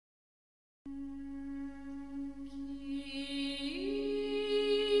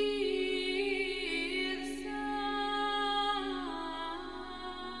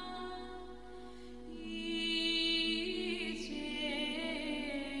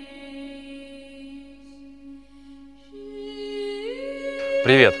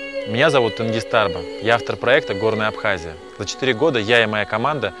Привет, меня зовут Тенгиз Тарба, я автор проекта «Горная Абхазия». За 4 года я и моя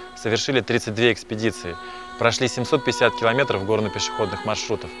команда совершили 32 экспедиции, прошли 750 километров горно-пешеходных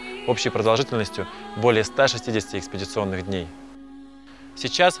маршрутов, общей продолжительностью более 160 экспедиционных дней.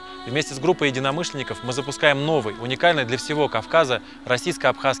 Сейчас вместе с группой единомышленников мы запускаем новый, уникальный для всего Кавказа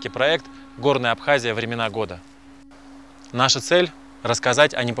российско-абхазский проект «Горная Абхазия. Времена года». Наша цель –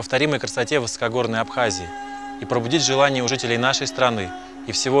 рассказать о неповторимой красоте высокогорной Абхазии и пробудить желание у жителей нашей страны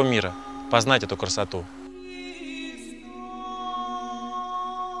и всего мира познать эту красоту.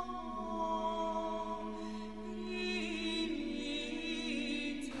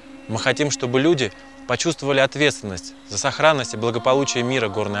 Мы хотим, чтобы люди почувствовали ответственность за сохранность и благополучие мира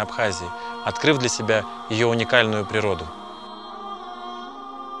Горной Абхазии, открыв для себя ее уникальную природу.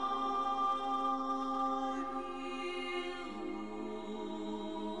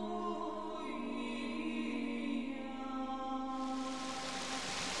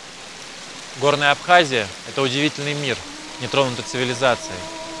 Горная Абхазия – это удивительный мир, нетронутый цивилизацией,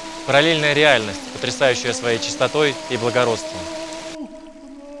 параллельная реальность, потрясающая своей чистотой и благородством.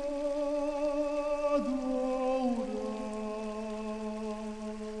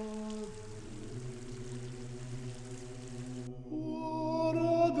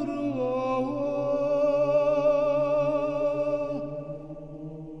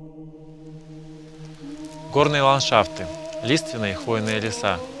 Горные ландшафты, лиственные и хвойные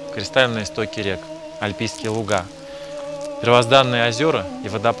леса, кристальные стоки рек, альпийские луга, первозданные озера и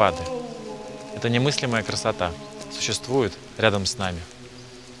водопады. Это немыслимая красота существует рядом с нами.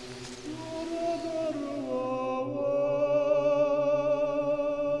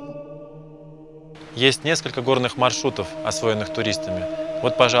 Есть несколько горных маршрутов, освоенных туристами.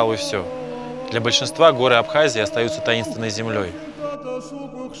 Вот, пожалуй, все. Для большинства горы Абхазии остаются таинственной землей.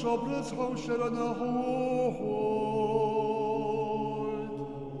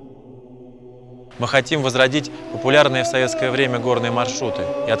 Мы хотим возродить популярные в советское время горные маршруты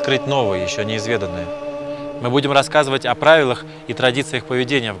и открыть новые, еще неизведанные. Мы будем рассказывать о правилах и традициях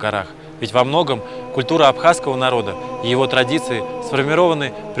поведения в горах, ведь во многом культура абхазского народа и его традиции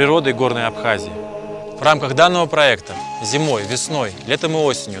сформированы природой Горной Абхазии. В рамках данного проекта зимой, весной, летом и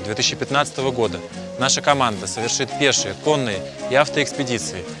осенью 2015 года наша команда совершит пешие, конные и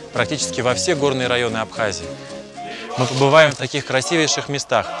автоэкспедиции практически во все горные районы Абхазии. Мы побываем в таких красивейших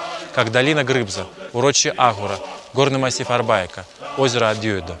местах, как долина Грыбза, урочище Агура, горный массив Арбайка, озеро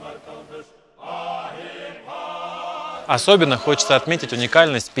Адюйда. Особенно хочется отметить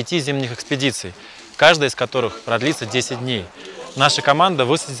уникальность 5 зимних экспедиций, каждая из которых продлится 10 дней. Наша команда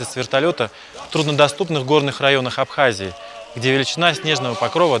высадится с вертолета в труднодоступных горных районах Абхазии, где величина снежного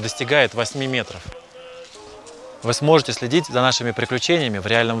покрова достигает 8 метров. Вы сможете следить за нашими приключениями в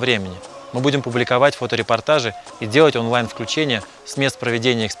реальном времени. Мы будем публиковать фоторепортажи и делать онлайн-включения с мест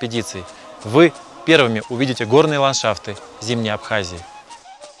проведения экспедиций. Вы первыми увидите горные ландшафты Зимней Абхазии.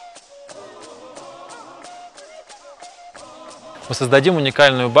 Мы создадим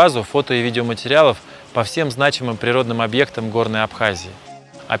уникальную базу фото- и видеоматериалов по всем значимым природным объектам Горной Абхазии.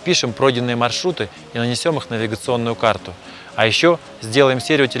 Опишем пройденные маршруты и нанесем их на навигационную карту. А еще сделаем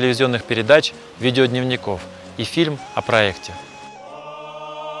серию телевизионных передач, видеодневников и фильм о проекте.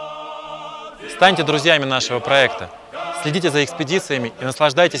 Станьте друзьями нашего проекта, следите за экспедициями и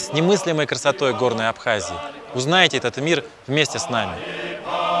наслаждайтесь немыслимой красотой Горной Абхазии. Узнайте этот мир вместе с нами.